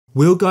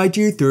We'll guide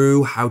you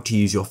through how to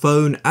use your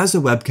phone as a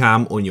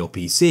webcam on your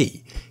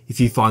PC. If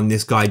you find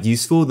this guide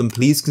useful, then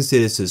please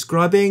consider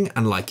subscribing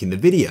and liking the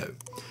video.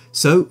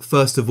 So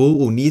first of all,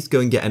 we'll need to go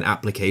and get an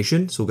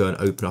application. So we'll go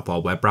and open up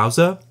our web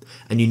browser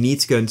and you need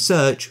to go and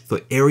search for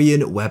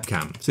Irion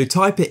Webcam. So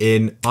type it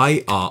in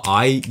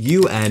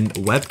IRIUN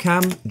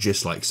webcam,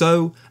 just like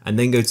so, and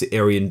then go to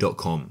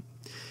irion.com.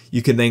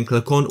 You can then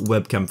click on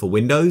Webcam for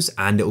Windows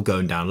and it will go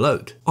and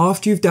download.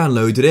 After you've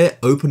downloaded it,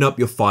 open up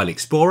your file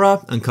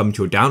explorer and come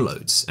to your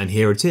downloads, and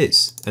here it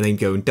is. And then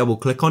go and double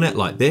click on it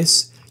like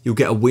this. You'll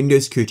get a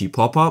Windows security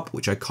pop-up,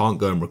 which I can't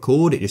go and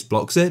record, it just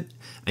blocks it.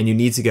 And you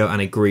need to go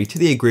and agree to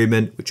the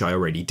agreement, which I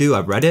already do,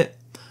 I've read it.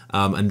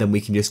 And then we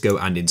can just go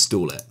and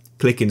install it.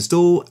 Click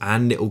install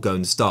and it will go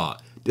and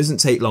start. Doesn't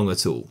take long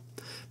at all.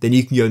 Then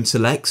you can go and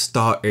select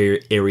Start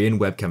Irion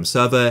Webcam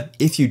Server.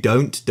 If you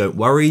don't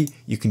worry,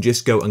 you can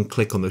just go and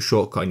click on the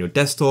shortcut on your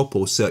desktop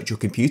or search your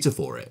computer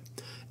for it.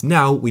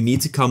 Now we need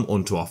to come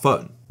onto our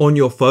phone. On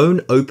your phone,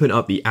 open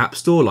up the App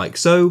Store like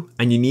so,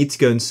 and you need to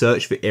go and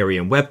search for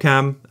Irion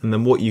Webcam, and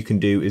then what you can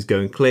do is go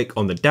and click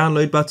on the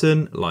download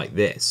button like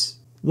this.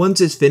 Once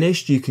it's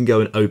finished, you can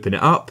go and open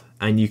it up,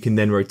 and you can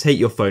then rotate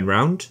your phone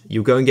round.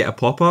 You'll go and get a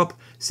pop-up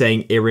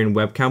saying Irion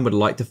Webcam would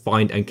like to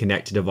find and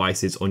connect to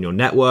devices on your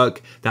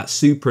network. That's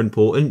super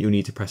important. You'll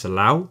need to press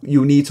allow.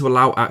 You'll need to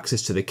allow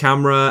access to the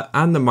camera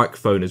and the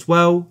microphone as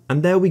well.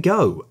 And there we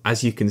go.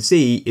 As you can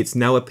see, it's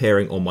now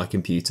appearing on my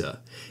computer.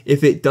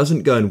 If it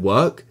doesn't go and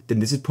work, then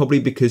this is probably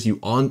because you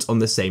aren't on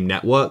the same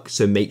network,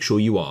 so make sure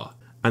you are.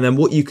 And then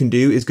what you can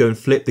do is go and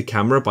flip the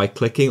camera by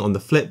clicking on the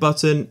flip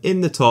button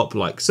in the top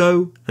like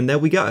so, and there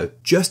we go.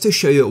 Just to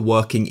show you it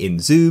working in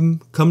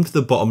zoom, come to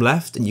the bottom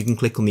left and you can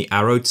click on the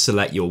arrow to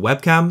select your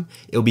webcam.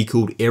 It'll be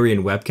called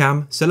Irion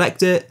Webcam,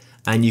 select it,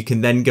 and you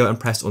can then go and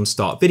press on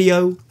start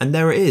video, and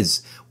there it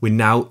is. We're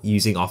now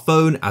using our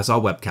phone as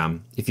our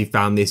webcam. If you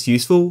found this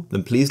useful,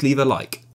 then please leave a like.